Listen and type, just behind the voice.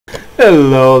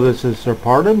Hello, this is Sir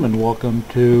Pardum, and welcome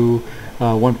to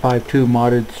 152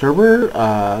 modded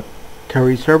server,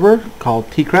 Terry server called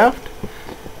Tcraft.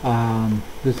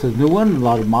 This is a new one, a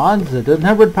lot of mods. It doesn't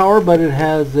have red power, but it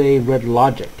has a red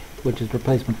logic, which is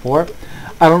replacement for it.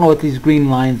 I don't know what these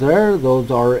green lines are. Those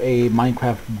are a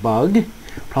Minecraft bug,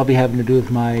 probably having to do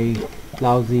with my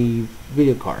lousy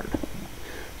video card.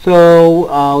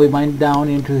 So we mine down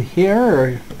into here,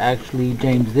 or actually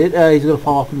James did. He's going to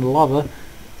fall off into the lava.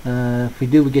 If we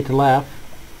do, we get to laugh.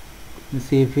 Let's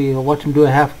see if we'll watch him do a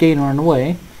half gainer on the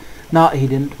way. No, he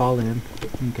didn't fall in.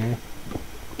 Okay.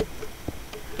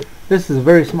 This is a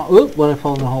very small... Oop, what I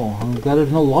fall in the hole. I'm glad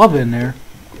there's no lava in there.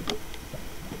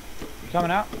 You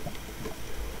coming out?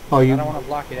 Oh, you... I don't want to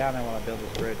block you down. I want to build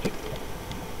this bridge.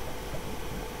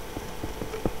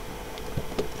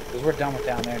 Because we're done with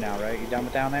down there now, right? You done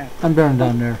with down there? I'm done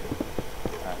down there.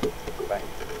 Alright. Bye.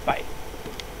 Bye.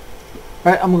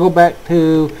 Alright, I'm going to go back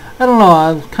to... I don't know,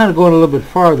 I was kind of going a little bit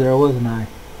farther, wasn't I?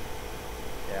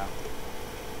 Yeah.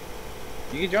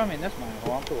 You can join me in this mine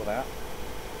hole. I'm cool with that.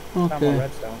 Okay. Found more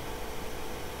redstone.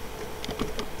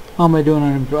 How am I doing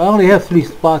on it? I only have 3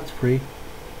 spots free.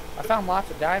 I found lots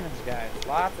of diamonds, guys.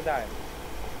 Lots of diamonds.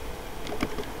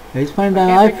 He's finding out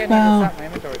I found... My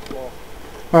inventory's full.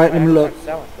 Alright, let me look.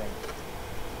 Selling things.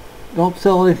 Don't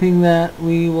sell anything that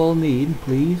we will need,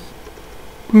 please.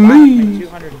 Please!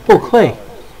 Oh, clay.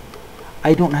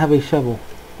 I don't have a shovel.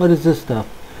 What is this stuff?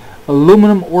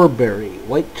 Aluminum ore berry.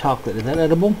 White chocolate. Is that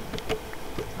edible?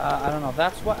 I don't know.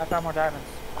 That's what I found more diamonds.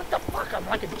 What the fuck? I'm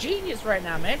like a genius right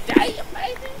now, man. Damn,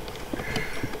 baby.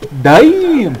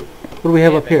 Damn! What do we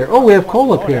have up here? Oh, we have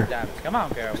coal up here. Come on,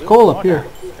 girl. There's coal up here.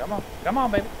 Come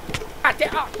on, baby.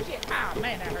 Oh shit! Ah,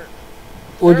 man, that hurt.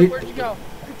 Where'd you go?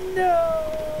 No.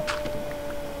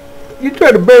 You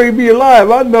tried to bury me alive.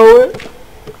 I know it.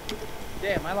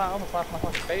 Damn, I almost lost my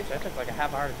fucking face. I took like a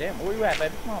half hour to damn. Where you at,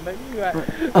 baby? Come on, baby. Where you at?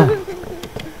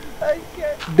 I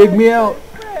can't dig me out.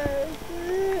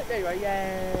 There you are.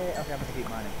 Yay. Okay, I'm gonna keep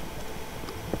mining.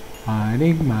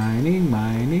 Mining, mining,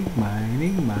 mining,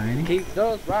 mining, mining. Keep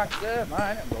those rocks there,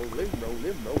 mining.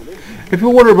 Rolling. If you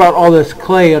wonder about all this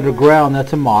clay underground,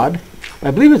 that's a mod.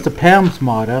 I believe it's a Pam's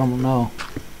mod. I don't know.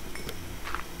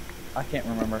 I can't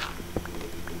remember.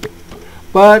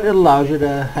 But it allows you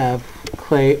to have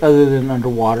clay other than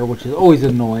underwater, which is always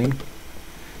annoying.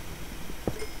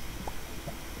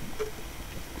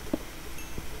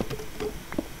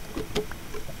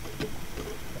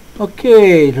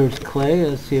 Okay, there's clay.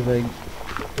 Let's see if I can...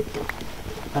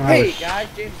 Hey guys,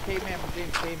 James Caveman from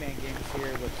James Caveman Games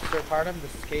here with Sir Pardum.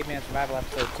 This is Caveman Survival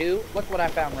Episode 2. Look what I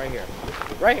found right here.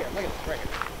 Right here, look at this, right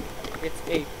here. It's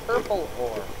a purple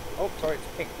ore. Oh, sorry, it's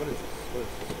pink. What is this?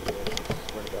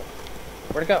 Where'd it go?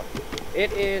 Where'd it go?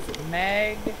 It is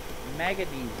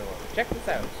manganese ore. Check this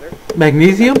out, sir.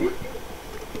 Magnesium? I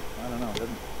don't know,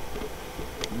 doesn't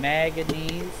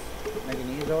manganese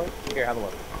ore? Here, have a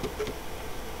look.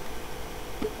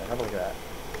 Yeah, have a look at that.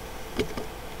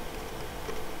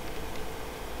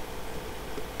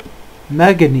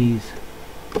 Manganese.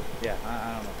 Yeah, I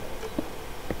don't know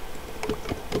what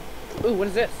that is. Ooh, what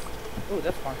is this? Ooh,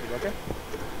 that's funky looking.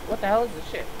 What the hell is this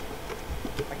shit?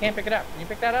 I can't pick it up. Can you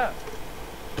pick that up?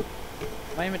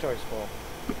 My inventory's full.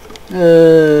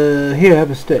 Here,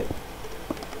 have a stick.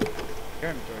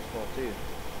 Your inventory's full too.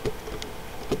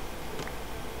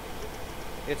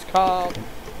 It's called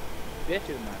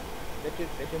bitumen.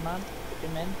 Bitumen?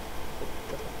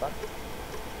 What the fuck?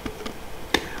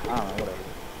 I don't know, whatever.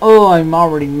 Oh, I'm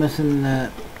already missing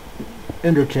that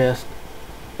ender chest.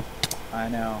 I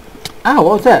know. Ow,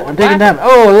 what was that? I'm taking damage.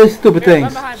 Oh, these stupid Here, things.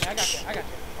 run behind me. I got you.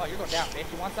 Oh, you're going down, bitch.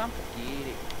 You want some? Get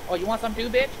it. Oh, you want some too,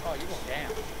 bitch? Oh, you're going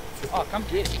down. Oh, come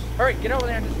get it. Hurry, get over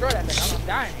there and destroy that thing. I'm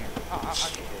dying here. Oh, I'll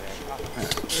get you there. Oh.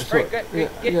 Hurry, good.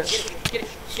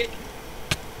 Get it.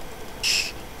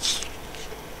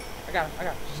 I got him.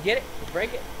 Just get it. Just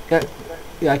break it.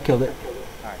 Yeah, I killed it.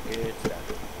 Alright, good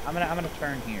stuff. I'm gonna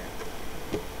turn here.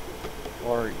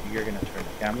 Or you're gonna turn.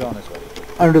 Yeah, I'm going this way.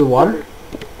 Under the water?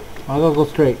 I'll go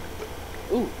straight.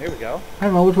 Ooh, here we go. I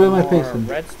don't know, which way am I More facing?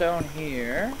 redstone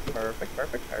here. Perfect.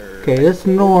 Okay, this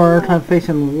north, I'm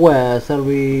facing west. That'll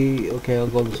be... Okay, I'll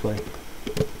go this way.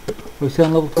 Are we still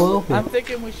on level 12? Yeah. I'm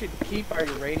thinking we should keep our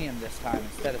uranium this time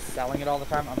instead of selling it all the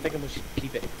time. I'm thinking we should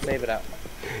keep it, save it up.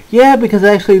 Yeah, because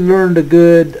I actually learned a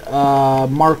good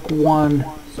Mark 1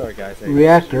 Sorry, guys,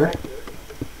 reactor.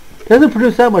 Doesn't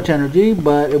produce that much energy,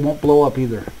 but it won't blow up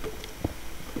either.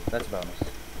 That's a bonus.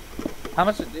 How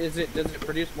much is it? Does it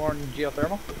produce more than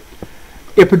geothermal?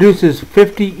 It produces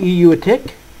 50 EU a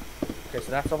tick. Okay,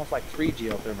 so that's almost like 3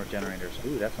 geothermal generators.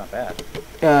 Ooh, that's not bad.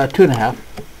 2.5.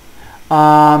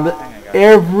 Hang on,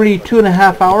 every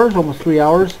 2.5 hours, almost 3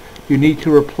 hours, you need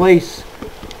to replace.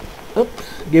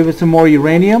 Oops, give it some more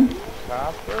uranium.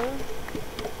 Copper.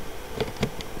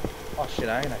 Oh shit!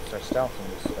 I gotta start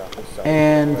stealthing this stuff. This sucks.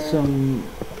 And some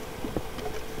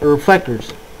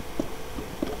reflectors.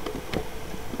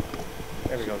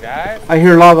 There we go, guys. I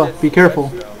hear lava. Be careful.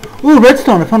 Redstone. Ooh,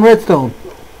 redstone! I found redstone.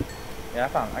 Yeah,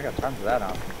 I got tons of that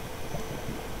on.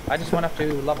 I just went up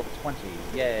to level 20.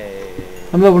 Yay!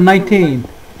 I'm level 19.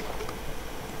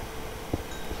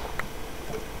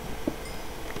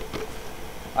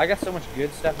 I got so much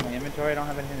good stuff in my inventory. I don't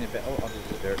have anything to. Oh, I'll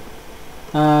just use dirt.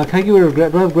 Can I get rid of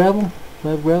do I have gravel? Do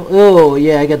I have gravel? Oh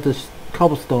yeah, I got this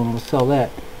cobblestone. I'll sell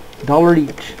that. $1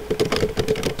 each.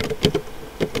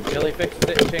 Until he fixes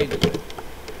it and changes it.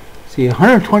 See,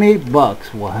 128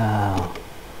 bucks. Wow.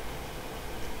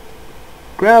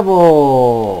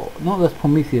 Gravel. No, that's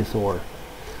Prometheus ore.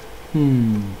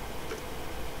 I'm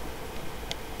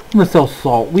gonna sell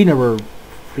salt. We never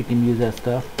freaking use that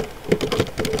stuff.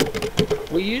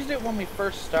 We used it when we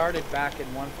first started back in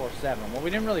 147. Well, we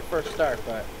didn't really first start,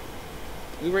 but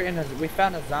we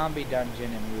found a zombie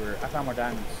dungeon and I found more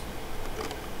diamonds.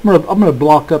 I'm gonna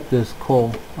block up this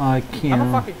coal. I can't.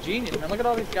 I'm a fucking genius, man. Look at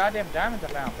all these goddamn diamonds I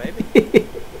found, baby.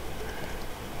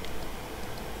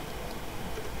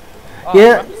 Oh,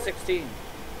 yeah. I'm up to 16.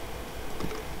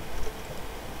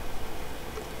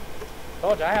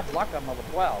 Told you, I have luck on level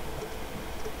 12.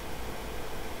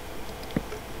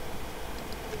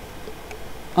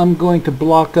 I'm going to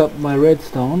block up my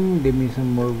redstone. Give me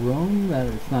some more room. That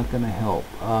it's not going to help.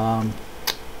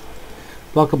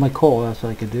 Block up my coal. That's what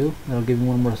I could do. That'll give me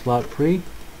one more slot free.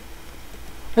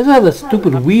 I just have that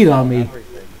stupid weed on me.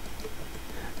 Everything.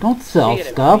 Don't sell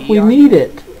stuff. We need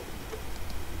it.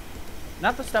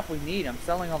 Not the stuff we need. I'm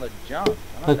selling all the junk.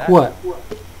 Like what?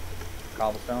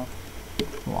 Cobblestone.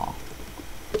 Wow.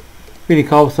 Really,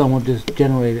 cobblestone will just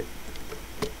generate it.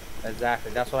 Exactly.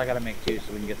 That's what I gotta make too,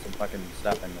 so we can get some fucking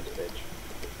stuff in this bitch.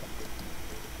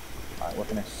 Alright, what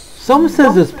can I... Someone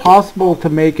says it's possible to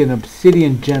make an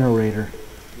obsidian generator.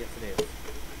 Yes, it is.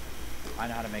 I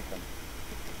know how to make them.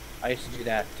 I used to do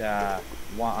that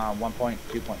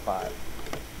 1.2.5.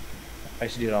 I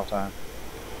used to do it all the time.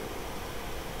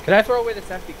 Can I throw away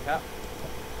this empty cup?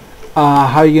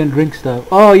 How are you gonna drink stuff?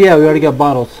 Oh yeah, we already got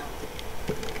bottles.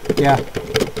 Yeah.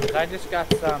 I just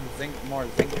got some more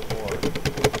zinc ore.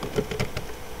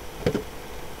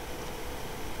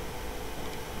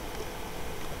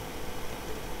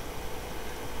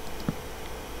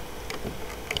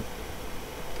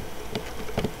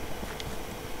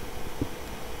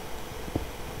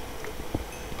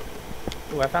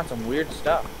 Ooh, I found some weird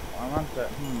stuff. I want to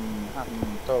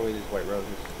throw away these white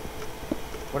roses.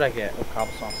 What'd I get? Oh,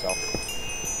 cobblestone self.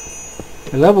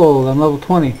 I'm level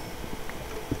 20. Not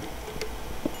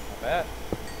bad.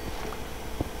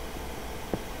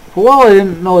 For a while I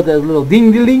didn't know what that little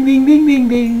ding ding ding ding ding ding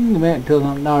ding meant until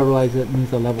now I realize it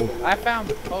means a level. I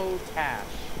found potash.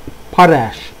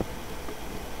 Potash.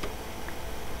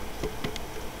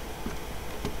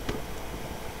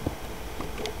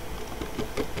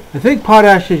 I think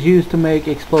potash is used to make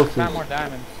explosives. Found more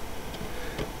diamonds.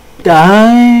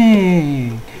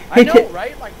 Dang! I know,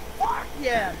 right? Like, fuck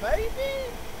yeah, baby!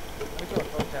 Let me throw a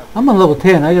potash. I'm on level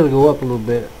 10. I gotta go up a little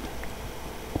bit.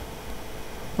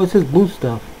 What's this blue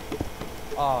stuff?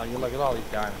 Oh, you look at all these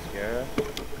diamonds, Garrett.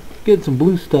 Get some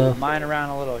blue stuff. Mine around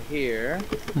a little here.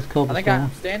 Let's I think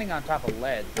I'm standing on top of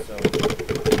lead, so...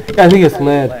 Yeah, I think it's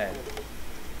lead. I'm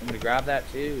gonna grab that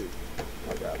too.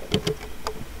 I'll grab it.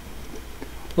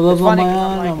 What level am funny I 'cause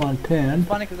on? I'm I'm like- on 10. It's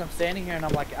funny because I'm standing here and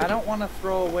I'm like, I don't want to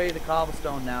throw away the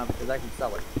cobblestone now because I can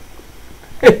sell it.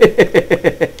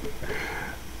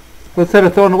 But instead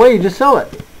of throwing it away, you just sell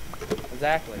it.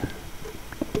 Exactly.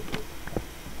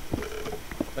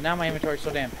 But now my inventory's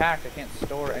so damn packed, I can't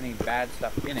store any bad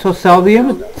stuff in it. So sell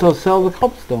the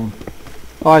cobblestone.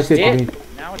 Oh, I see what you mean.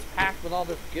 Now it's packed with all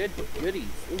this goodies.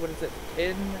 Ooh, what is it?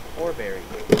 Tin ore berry.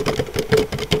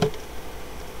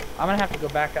 I'm gonna have to go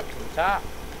back up to the top.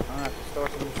 I'm gonna have to store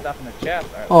some of the stuff in the chest.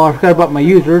 Right, Oh, I forgot about my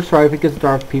user. Sorry if it gets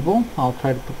dark, people. I'll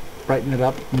try to brighten it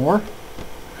up more.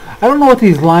 I don't know what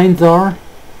these lines are.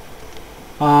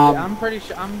 yeah, I'm pretty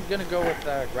sure I'm gonna go with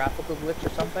a graphical glitch or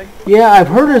something. Yeah, I've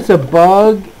heard it's a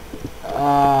bug.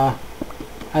 I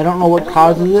don't know what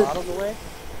causes it. Bottles away?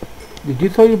 Did you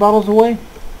throw your bottles away?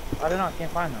 I don't know. I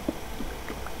can't find them.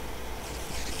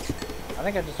 I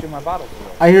think I just threw my bottles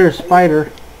away. I hear a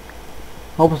spider.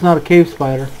 Hope it's not a cave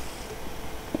spider.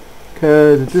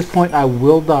 Because at this point I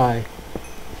will die.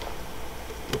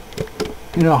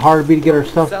 You know how hard it'd be to get our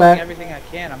stuff selling back? everything I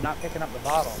can. I'm not picking up the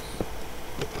bottles.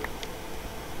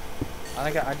 I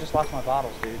think I just lost my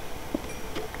bottles, dude.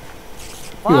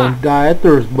 You're gonna Fuck! die of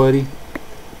thirst, buddy. No,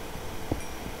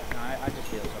 I just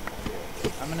healed something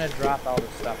here. I'm gonna drop all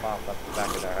this stuff off up the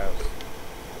back of their house.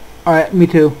 Alright, me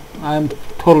too. I'm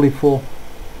totally full.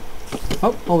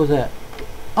 Oh, what was that?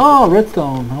 Oh,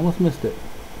 redstone. I almost missed it.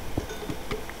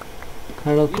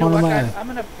 Cut out the You know corner what, of my guys? eye. I'm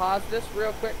gonna pause this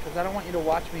real quick because I don't want you to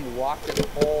watch me walk this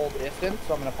whole distance.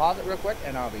 So I'm gonna pause it real quick,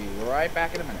 and I'll be right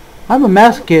back in a minute. I'm a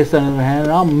masochist on the other hand,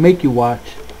 and I'll make you watch.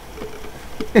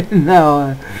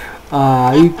 No,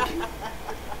 you...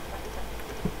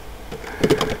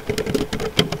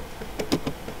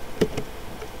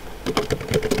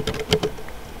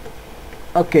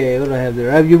 Okay, what do I have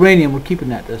there? I have uranium. We're keeping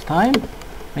that this time.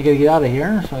 I gotta get out of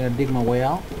here, so I gotta dig my way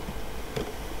out.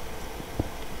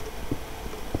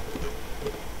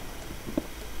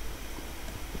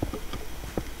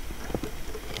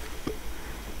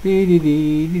 Dee dee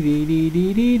dee dee dee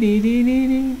dee dee dee dee dee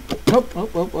dee. Oh, oh,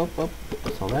 oh, oh, oh. I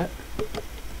saw that.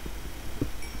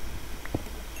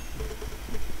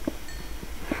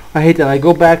 I hate that. I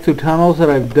go back to tunnels that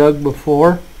I've dug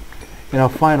before, and I'll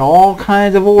find all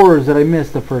kinds of ores that I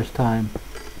missed the first time.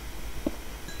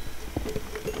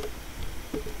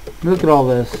 Look at all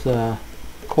this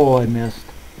coal I missed.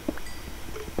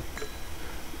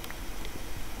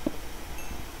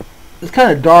 It's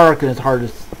kind of dark and it's hard to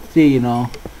see, you know.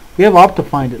 We have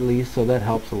Optifind at least, so that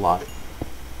helps a lot.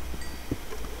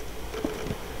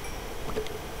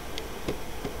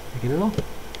 Get it all?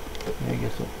 Yeah, I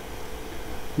guess so.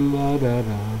 La da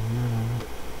da da.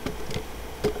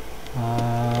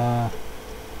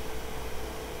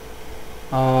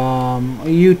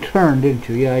 You turned, didn't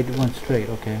you? Yeah, I went straight.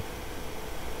 Okay.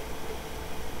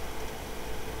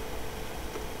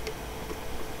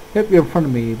 Yep, you're in front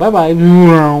of me. Bye bye.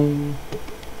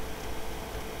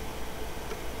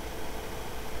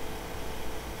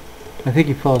 I think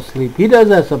he fell asleep. He does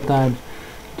that sometimes.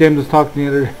 James was talking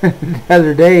the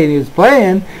other day, and he was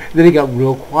playing. Then he got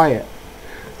real quiet.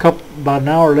 About an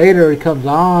hour later, he comes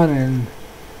on and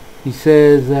he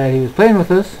says that he was playing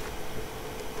with us,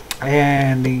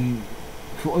 and he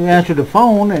answered the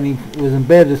phone, and he was in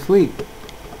bed asleep.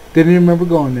 Didn't even remember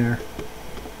going there.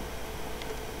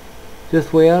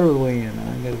 Just way out of the way in.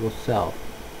 I gotta go south.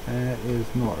 That is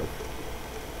north.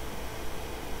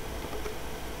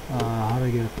 How do I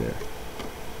get up there?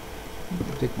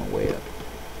 Take my way up.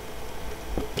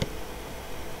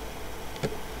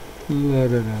 La,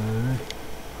 da, da, da.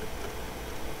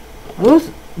 Are those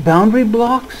boundary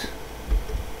blocks?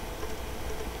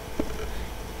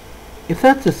 If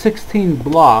that's a 16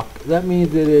 block, that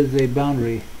means it is a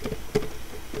boundary.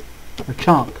 A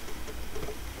chunk.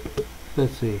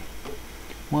 Let's see.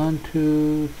 1,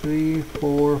 2, 3,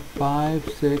 4, 5,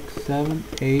 6, 7,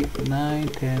 8, 9,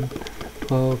 10,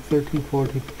 12, 13,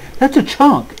 14. That's a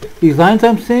chunk. These lines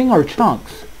I'm seeing are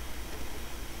chunks.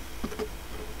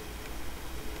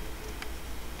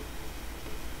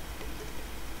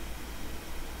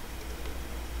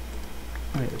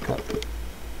 Wait, a cup.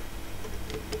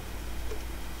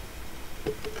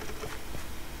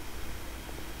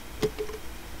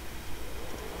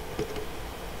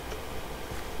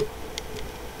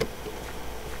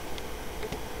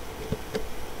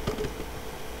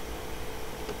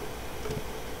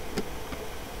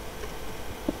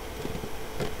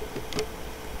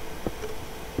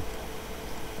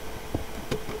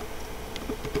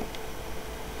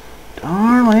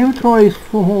 Darn, my inventory is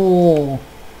full.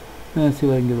 Let's see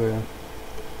what I can get rid of.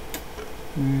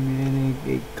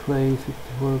 8 clay,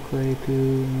 64 clay, 2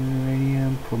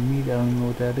 uranium. For meat, I don't even know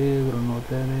what that is. I don't know what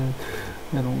that is.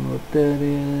 I don't know what that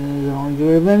is. I don't want to get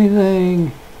rid of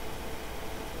anything.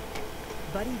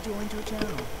 Buddy joined your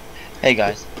channel. Hey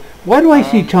guys. Why do I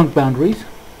see chunk boundaries?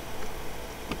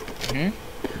 Hmm?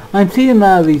 I'm seeing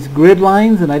these grid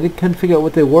lines, and I couldn't figure out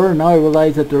what they were. And now I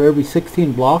realize that they're every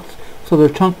 16 blocks, so they're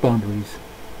chunk boundaries.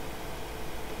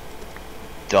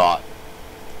 Dot.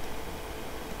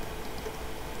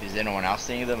 Is anyone else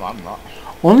seeing them? I'm not.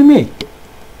 Only me.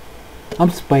 I'm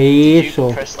Did special.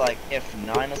 you press like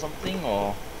F9 or something,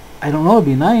 or? I don't know. It'd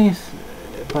be nice,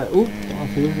 but oop. Oh,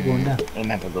 see, this is going down. Let me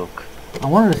have a look. I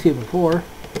wanted to see it before.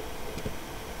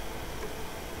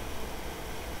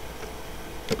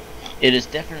 It is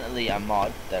definitely a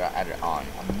mod that I added on.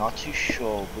 I'm not too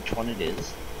sure which one it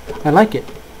is. I like it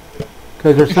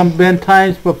because there's been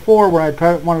times before when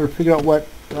I wanted to figure out what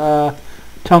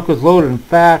chunk was loaded. In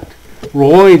fact,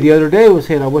 Roy the other day was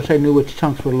saying, "I wish I knew which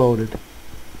chunks were loaded."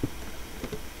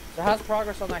 So how's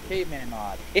progress on that caveman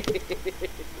mod?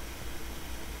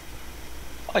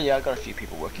 Oh yeah, I got a few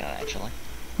people working on it actually.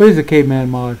 What is a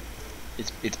caveman mod?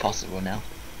 It's possible now.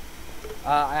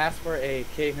 I asked for a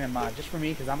caveman mod just for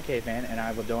me because I'm a caveman and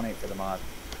I will donate for the mod.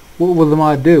 What will the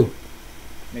mod do?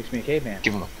 Makes me a caveman.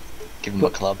 Give him a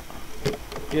club.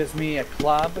 Gives me a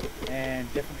club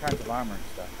and different kinds of armor and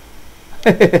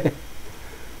stuff.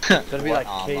 So it'll be What like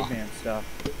armor? caveman stuff.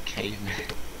 Caveman.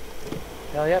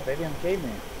 Hell yeah, baby, I'm a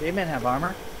caveman. Cavemen have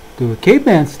armor. Do a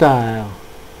caveman style.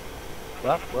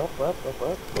 Whoop.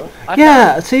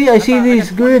 Yeah, see, I see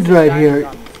these grids right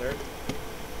here.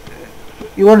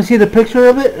 You want to see the picture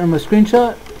of it on a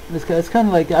screenshot? It's kind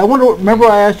of like, I wonder, remember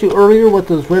I asked you earlier what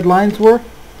those red lines were?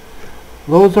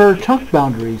 Those are chunk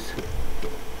boundaries.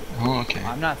 Oh, okay.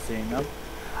 I'm not seeing them.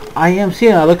 I am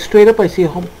seeing it. I look straight up, I see a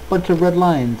whole bunch of red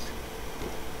lines.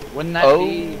 Wouldn't that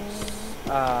be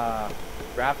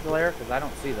graphical error? Because I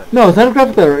don't see them. No, it's not a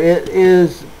graphical error. It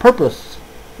is purpose.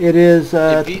 It is,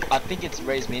 I think it's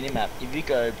Ray's minimap. If you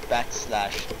go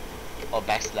backslash,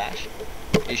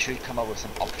 it should come up with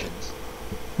some options.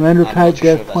 render I'm type, not too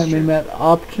sure depth that's point, true. minimap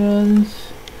options.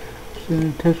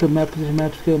 Texture, map position,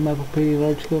 map scale, map opacity,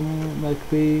 large scale, map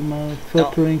speed,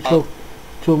 filtering,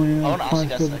 show me I want to ask you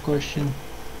guys question. a question.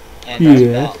 And that's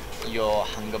about your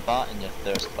hunger bar and your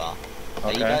thirst bar.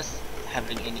 Are you guys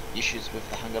having any issues with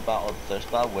the hunger bar or the thirst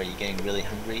bar where you're getting really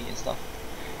hungry and stuff?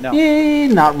 No. Yeah,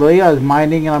 not really. I was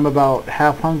mining and I'm about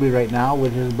half hungry right now,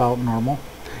 which is about normal.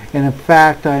 And in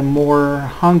fact, I'm more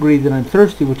hungry than I'm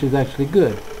thirsty, which is actually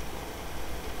good.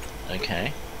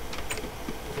 Okay.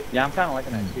 Yeah, I'm kind of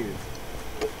liking that too.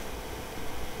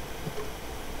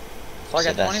 So I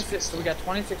got 26. So we got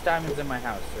 26 diamonds in my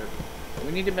house, sir.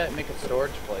 We need to make a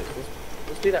storage place.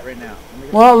 Let's do that right now.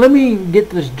 Well, let me get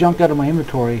this junk out of my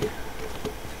inventory.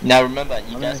 Now remember,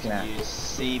 you guys can use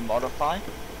C modify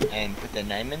and put their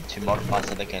name in to modify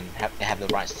so they have the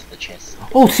rights to the chest.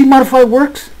 Oh, C modify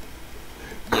works?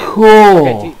 Yeah. Cool.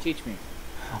 Okay, teach me.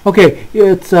 Okay,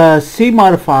 it's C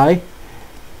modify,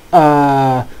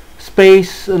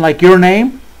 space, like your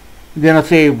name, then I'll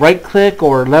say right click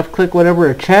or left click, whatever,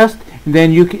 a chest, and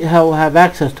then you can have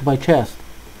access to my chest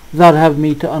without having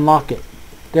me to unlock it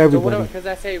to everybody. So because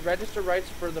I say register rights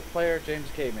for the player James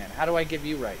Caveman. How do I give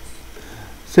you rights?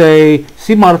 Say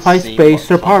C modify C space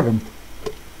modify. Serpardum.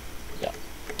 Yeah.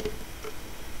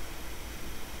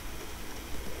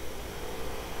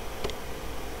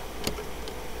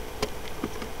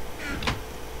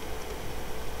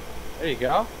 There you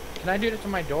go. Can I do this to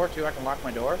my door too? I can lock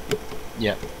my door?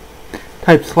 Yeah.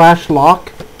 Type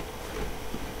 /lock.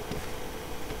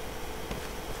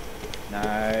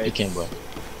 Nice. It can work.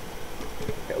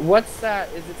 What's that?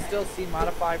 Is it still C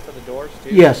modified for the doors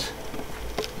too? Yes.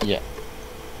 Yeah.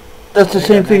 That's the There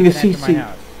same you go. thing Now as you can enter my CC.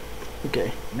 house.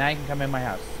 Okay. Now you can come in my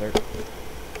house, sir.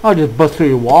 I'll just bust through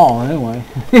your wall anyway.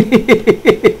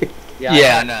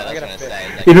 Yeah, I know. I was gonna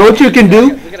say. You know what you can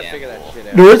do? We gotta figure that shit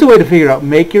out. There is a way to figure it out.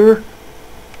 Make your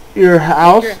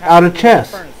house out of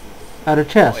chests. Furnaces. Out of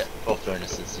chests. Or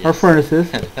furnaces. Yes. Or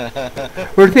furnaces.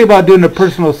 We're thinking about doing the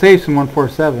personal safes in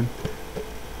 147.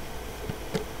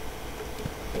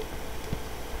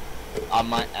 I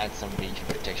might add some region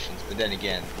protections, but then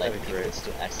again, like That'd be people great.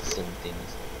 still access certain things.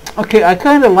 Okay, I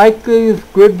kind of like these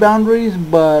grid boundaries,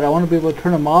 but I want to be able to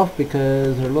turn them off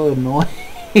because they're a little annoying.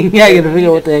 Yeah, I gotta figure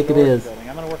out what the heck it is. Building.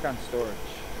 I'm gonna work on storage.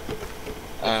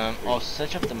 I'll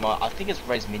search up the mod. I think it's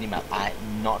Ray's minimap. I'm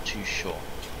not too sure.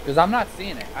 Because I'm not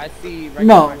seeing it. I see regular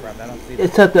No, Minecraft. I don't see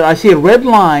it's at the. I see a red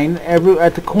line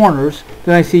at the corners.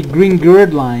 Then I see green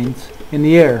grid lines in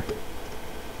the air.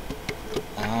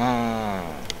 Ah.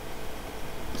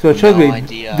 So it shows No me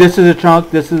idea. this is a chunk,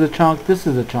 this is a chunk, this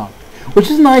is a chunk, which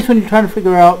is nice when you're trying to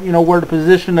figure out, you know, where to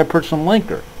position a personal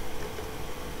linker.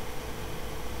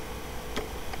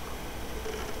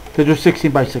 Because they're 16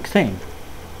 by 16.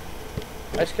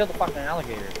 I just killed the fucking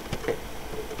alligator.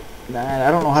 Nah,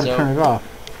 I don't know how to So- turn it off.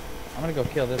 I'm gonna go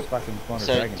kill this fucking spawner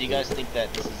So, dragon. do you guys think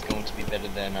that this is going to be better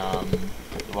than the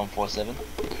 147?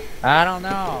 I don't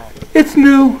know. It's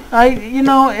new.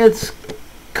 It's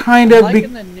kind I'm of.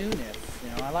 liking the newness. You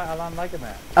know, I'm liking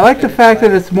that. I like the fact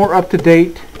that it's more up to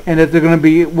date and that they're going to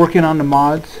be working on the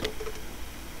mods.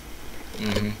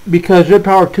 Mm-hmm. Because Red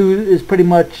Power 2 is pretty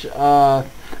much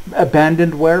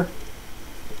abandonware.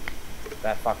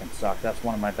 That fucking sucked. That's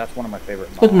one of my favorite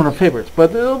mods. It's one of my favorites,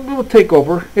 but it'll take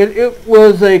over. It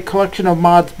was a collection of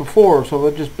mods before, so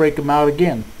they'll just break them out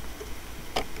again.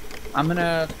 I'm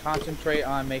gonna concentrate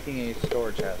on making a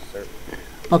storage house, sir.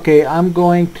 Okay, I'm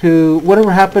going to...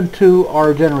 Whatever happened to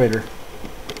our generator?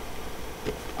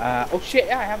 Oh shit,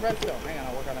 yeah, I have redstone. Hang on,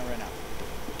 I'll work on that right now.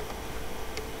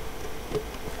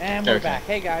 And we're Okay. back.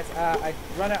 Hey guys, I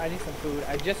need some food.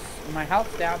 My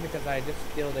health's down because I just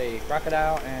killed a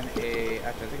crocodile and actually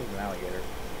I think it was an alligator,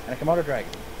 and a Komodo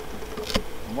dragon.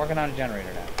 I'm working on a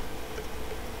generator now.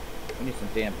 We need some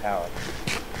damn power.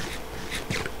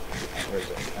 Where is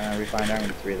it? Refined iron,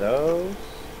 3 of those.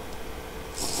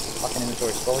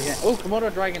 Inventory's full again. Oh,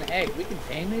 Komodo dragon egg. We can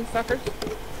tame these suckers?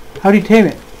 How do you tame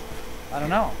it? I don't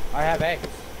know. I have eggs.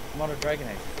 Komodo dragon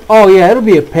eggs. Oh yeah, it'll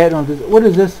be a pet on this. What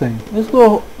is this thing? This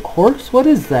little horse? What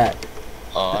is that?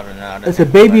 Oh, I don't know. I don't It's a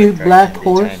think baby Komodo dragon black can be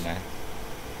horse. tamed, man.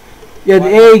 Yeah, the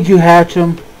Why not? eggs you hatch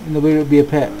them, and it'll be a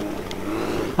pet.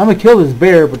 I'm gonna kill this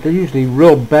bear, but they're usually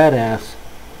real badass.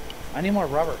 I need more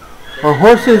rubber. Are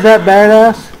horses that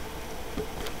badass?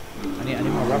 I need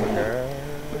more rubber.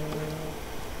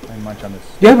 Let me munch on this.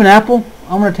 Do you have an apple?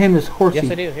 I'm gonna tame this horsey.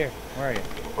 Yes, I do. Here. Where are you?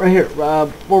 Right here,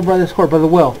 over by this horse, by the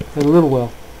well, by the little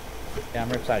well. Yeah, I'm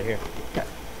right beside here. Yeah.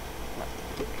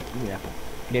 Give me the apple.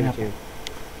 Gave it to you.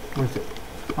 Where's it?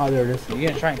 Oh, there it is. You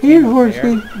gonna try and Here, tame a bear?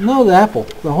 horsey. No, the apple.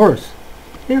 The horse.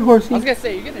 Here, I horsey. was gonna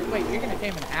say, you're gonna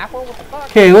tame an apple? What the fuck?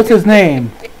 Okay, what's his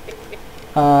name?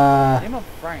 Name him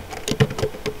Frank.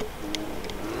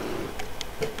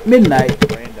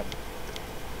 Midnight. Random.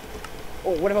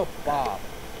 Oh, what about Bob?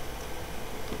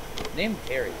 Name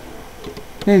Terry.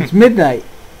 Name's Midnight.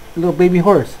 Little baby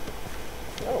horse.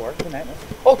 That'll work. Good night.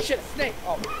 Oh shit, a snake!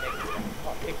 Oh,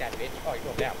 take that bitch. Oh, you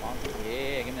go down, mom.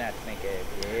 Yeah, give me that snake egg.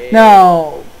 Yeah.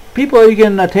 Now, people, you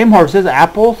can tame horses.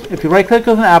 Apples. If you right-click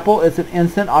on an apple, it's an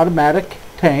instant automatic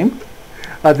tame.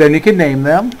 Then you can name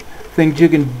them. Things you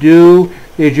can do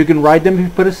is you can ride them if you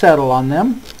put a saddle on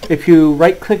them. If you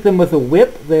right-click them with a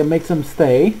whip, that makes them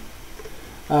stay.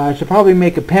 I should probably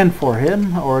make a pen for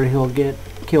him, or he'll get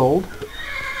killed.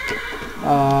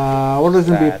 What is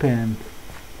going to be a pen?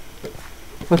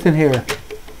 What's in here?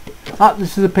 Ah,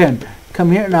 this is a pen.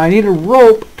 Come here. Now I need a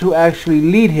rope to actually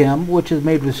lead him, which is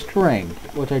made with string,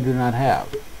 which I do not have.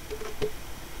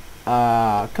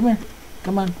 Come here.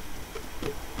 Come on.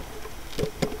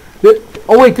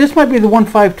 Oh wait, this might be the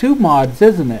 152 mods,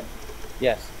 isn't it?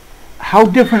 Yes. How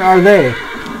different are they?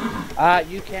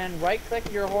 You can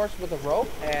right-click your horse with a rope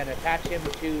and attach him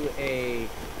to a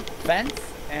fence,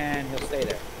 and he'll stay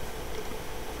there.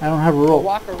 I don't have a He'll rope.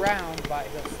 walk around, but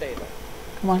he'll stay there.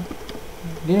 Come on.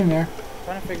 Get in there.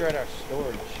 Trying to figure out our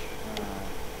storage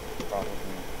problem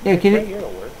Yeah, here. can Right you, here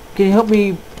will work. can you help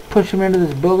me push him into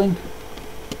this building?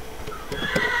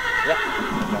 Yeah.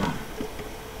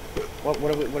 What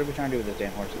are we trying to do with this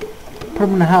damn horse? Put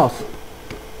him in the house.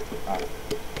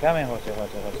 Come here, horsey.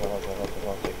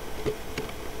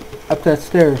 Up that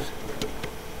stairs.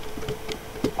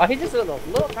 Oh, he's just a little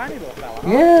tiny little fella, huh?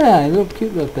 Yeah, a little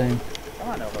cute little thing. Come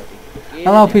on, little horsey. I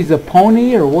don't know if he's a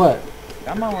pony or what.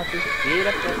 Come on, horsey. Get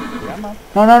up there. Come on.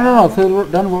 No.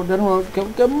 Down the road.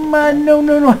 Come on.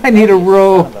 No. I need a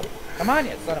rope. Come on,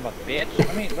 you son of a bitch.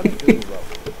 Let me Google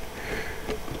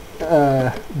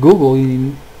rope. Google, you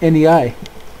need NEI.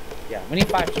 Yeah, we need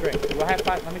 5 string. Do I have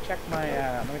 5? Let me check my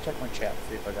chest.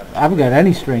 See if I got it. I haven't got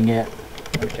any string yet.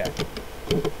 Let me check.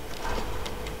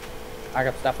 I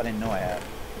got stuff I didn't know I had.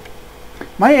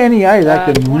 My NEI is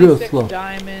acting real 26 slow.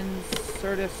 diamonds.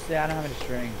 Certus. Yeah, I don't have any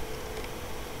string.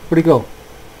 Where'd he go?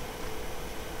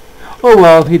 Oh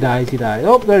well, he dies.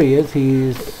 Oh, there he is.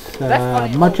 He's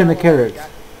munching the carrots.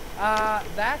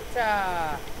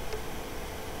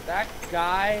 That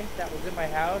guy that was in my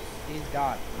house, he's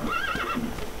gone.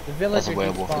 The villager That's a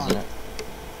werewolf, despawned. isn't it?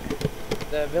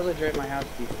 The villager at my house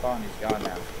despawned. He's gone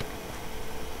now.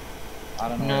 I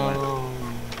don't know. Where he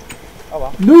went. Oh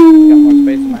well. No. Got more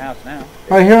space in my house now.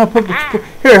 Alright,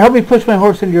 here, help me push my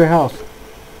horse into your house.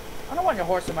 I don't want your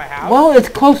horse in my house. Well, it's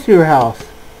close to your house.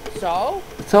 So?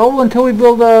 So until we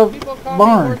build a People call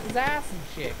barn. me horse's ass and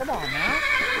shit. Come on now.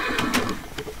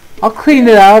 I'll clean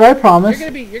it out, I promise.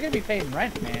 You're gonna be paying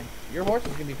rent, man. Your horse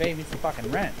is gonna be paying me some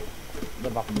fucking rent.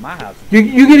 Live off of my house.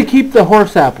 You get to keep the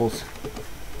horse apples.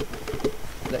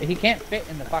 He can't fit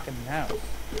in the fucking house.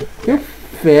 He'll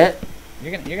fit.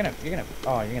 You're gonna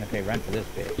pay rent for this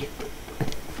bitch.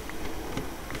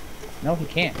 No, he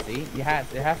can't. See, there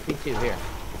has to be 2 here.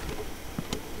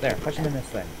 There, push him in this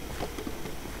thing.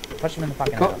 Push him in the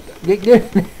fucking house. Get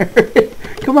in there.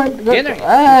 Come on. Go. Get in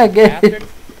there, you Get bastard.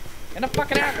 In the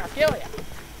fucking house, I'll kill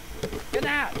you. Get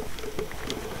out.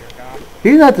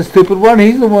 He's not the stupid one.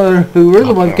 He's the one who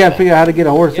really ones can't figure out how to get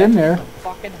a horse in there. Get in the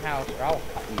fucking house, or I'll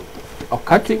cut you. I'll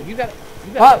cut you. You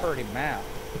gotta hurt him now.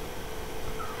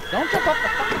 Don't jump up the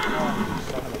fucking wall, you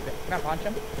son of a bitch. Can I punch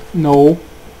him? No.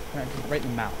 Just right in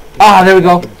the mouth. Ah, there we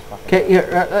go. Okay, here.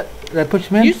 Did I push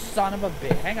him in? You son of a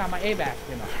bitch. Hang on, my A-bass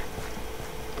came off.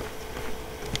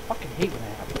 I fucking hate when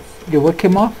that happens. Yeah, what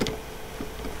came off?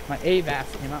 My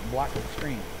A-bass came out and blocked the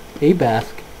screen.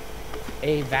 Avast.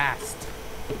 A-vast.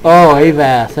 Oh,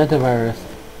 Avast. Antivirus.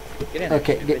 Get in.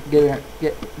 Okay, get in.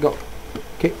 Go.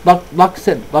 Okay, block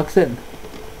sitting. What the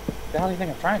hell do you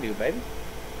think I'm trying to do, baby?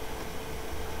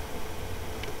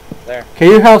 There. Okay,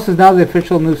 your house is now the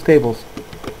official new stables.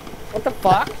 What the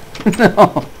fuck? No.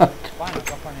 Fine, I'll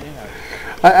go find a new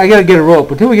house. I gotta get a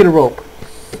rope. Until we get a rope.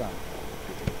 Son.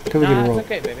 Until we get a Nah, rope. it's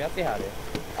okay, baby. I'll see how it is.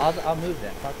 I'll move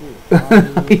then. Fuck you.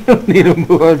 You don't need to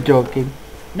move. I'm joking.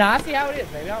 Nah, I see how it is,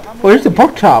 baby. I'll move. Well, there's a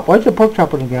pork chop. Why is the pork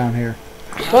chop on the ground here?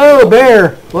 Whoa,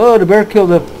 bear! Whoa, the bear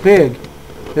killed a pig.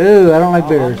 Ooh, I don't like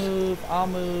bears. I'll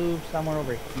move somewhere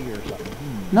over here or something.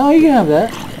 No, you can have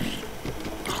that.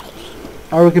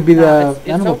 Or it could be the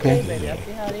animal okay, pen. baby. I'll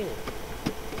see how it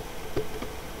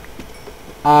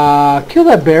is. Kill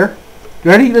that bear.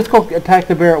 Ready? Let's go attack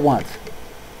the bear at once.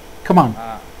 Come on.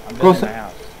 I'm building my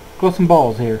house. Grow some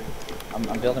balls here.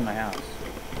 I'm building my house.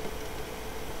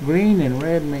 Green and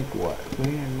red make what?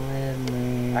 Green and red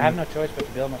make... I have no choice but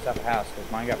to build myself a house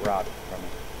because mine got robbed from me.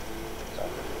 So,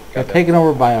 Got taken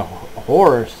over by a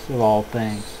horse of all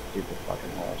things. Stupid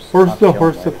fucking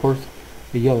horse. Horse.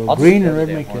 The yellow. I'll Green just and red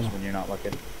kill the make damn horse yellow. when you're not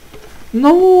looking.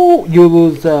 No! You'll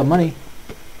lose money.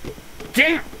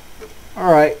 Damn!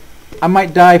 Alright. I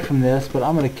might die from this, but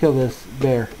I'm gonna kill this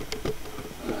bear.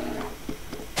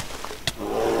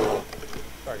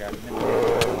 Sorry guys,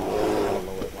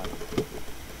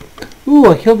 Ooh,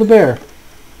 I killed the bear.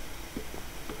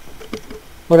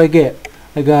 What'd I get?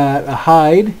 I got a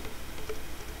hide.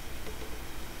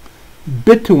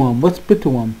 Bitumen. What's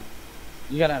bitumen?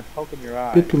 You got a poke in your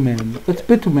eye. Bitumen. What's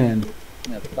bitumen?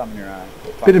 Yeah, thumb in your eye.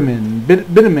 Bitumen.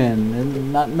 Bitumen.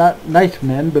 And not nice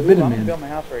men, but Ooh, I'm gonna bitumen. build my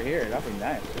house right here. That'd be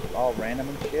nice. Just all random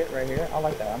and shit right here. I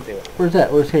like that. I'm doing it. Where's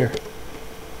that? Where's here?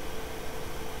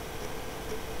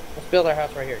 Let's build our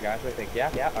house right here, guys. What do you think? Yeah?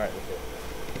 Yeah? Alright, let's do it.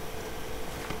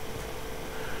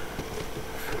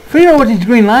 Figure out what these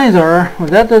green lines are, but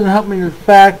that doesn't help me with the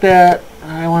fact that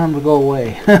I want them to go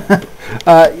away.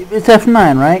 It's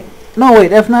F9, right? No,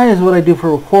 wait, F9 is what I do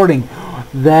for recording.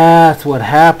 That's what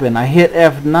happened. I hit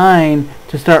F9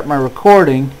 to start my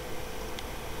recording,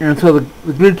 and so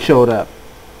the grid showed up.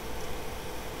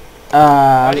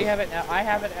 How do you have it now? I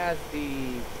have it as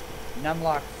the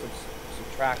numlock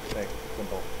subtract thing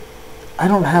symbol. I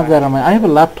don't have that on my... I have a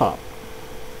laptop.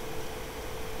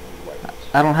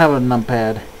 I don't have a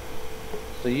numpad.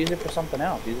 So use it for something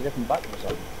else. Use a different button or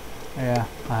something. Yeah,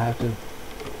 I have to.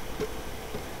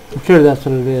 I'm sure that's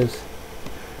what it is.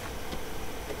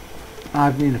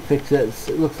 I need to fix that.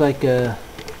 It looks like a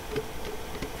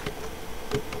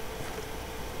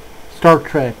Star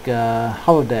Trek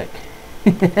holodeck.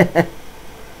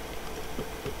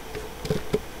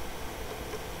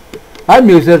 I'd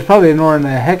use that. It's probably ignoring the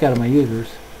heck out of my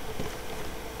users.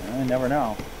 You never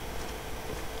know.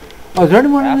 Oh, is there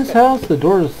anyone in this house? The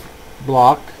door is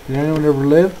blocked. Did anyone ever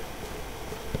live?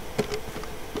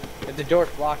 If the door's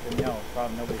blocked, then no.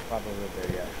 Nobody's probably lived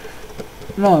there yet.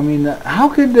 No, I mean, how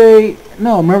could they...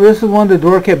 No, remember this is one the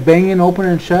door kept banging open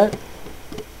and shut?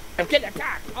 I'm getting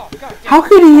attacked! Oh, God. How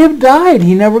could he have died?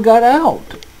 He never got out.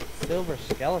 Silver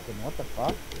skeleton, what the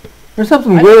fuck? There's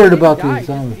something weird about these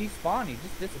zombies. He spawned, he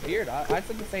just disappeared. I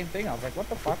said the same thing. I was like, what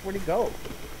the fuck? Where'd he go?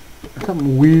 There's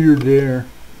something weird there.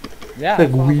 Yeah,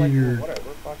 it's like weird. weird. Like, well,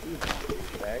 whatever, fuck you.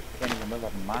 Okay. Can't even live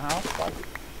up in my house. Fuck.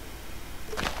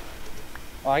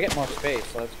 Well, I get more space,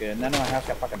 so that's good. And then my house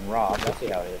got fucking robbed. Let's see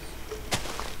how it is.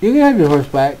 You can have your horse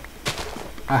back.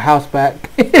 A house back.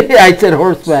 I said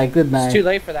horseback, didn't I? It's too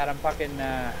late for that. I'm fucking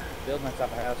building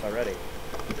myself a house already.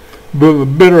 Build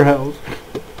a better house.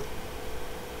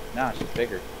 Nah, she's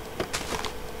bigger.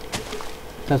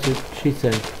 That's what she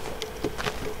said.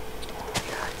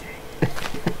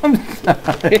 I'm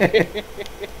sorry.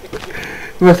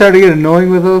 Am I starting to get annoying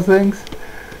with those things?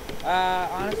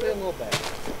 Honestly, a little bit.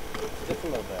 Just a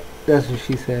little bit. That's what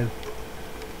she said.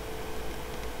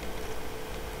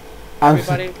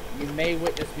 Everybody, you may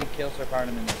witness me kill Sir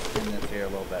Parnham in this here a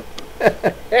little bit. I'm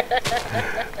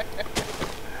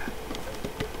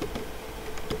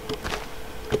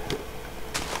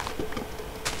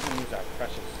gonna use our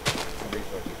precious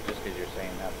resources just because you're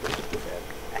saying that's what you said.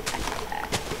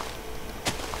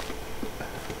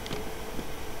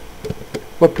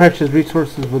 What precious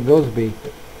resources would those be?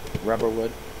 Rubber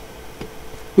wood.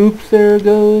 Oops, there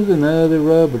goes another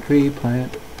rubber tree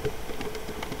plant.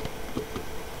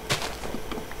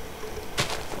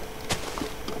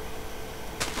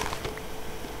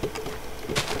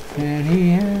 And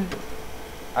he had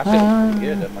I think it's pretty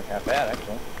good. Doesn't look that bad,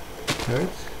 actually.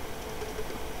 carrots.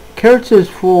 Carrots is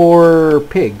for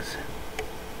pigs.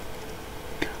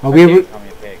 Are we ever? Call me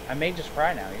a pig. I may just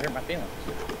cry now. You hurt my feelings.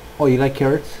 Oh, you like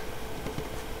carrots?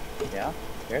 Yeah,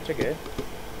 carrots are good.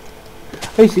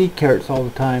 I used to eat carrots all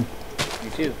the time. Me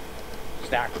too.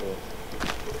 Stack full.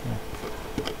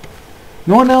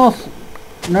 No one else,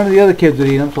 none of the other kids would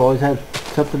eat them, so I always had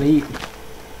something to eat.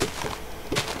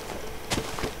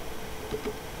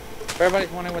 For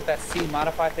everybody's wondering what that C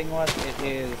modify thing was, it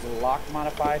is lock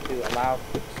modify to allow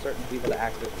certain people to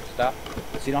access your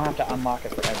stuff. So you don't have to unlock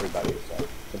it for everybody, so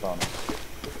it's a bonus.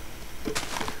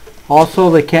 Also,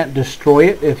 they can't destroy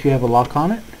it if you have a lock on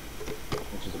it.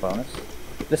 Which is a bonus.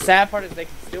 The sad part is they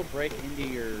can still break into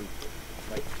your,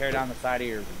 like, tear down the side of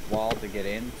your wall to get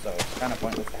in, so it's kind of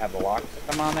pointless to have the lock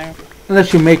system on there.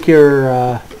 Unless you make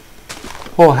your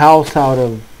whole house out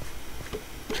of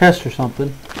chest or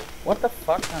something. What the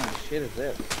fuck kind of shit is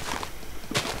this?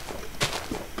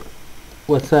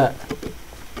 What's that?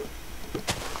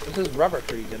 This is rubber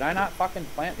tree. Did I not fucking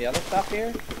plant the other stuff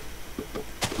here?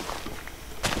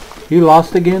 You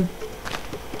lost again?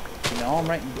 No, I'm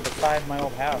right beside my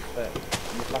old house that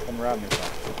you fucking robbed me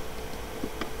from.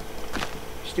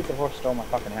 Stupid horse stole my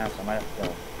fucking house. I might have to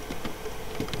kill him.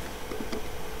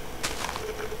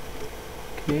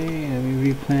 Okay, let me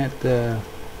replant the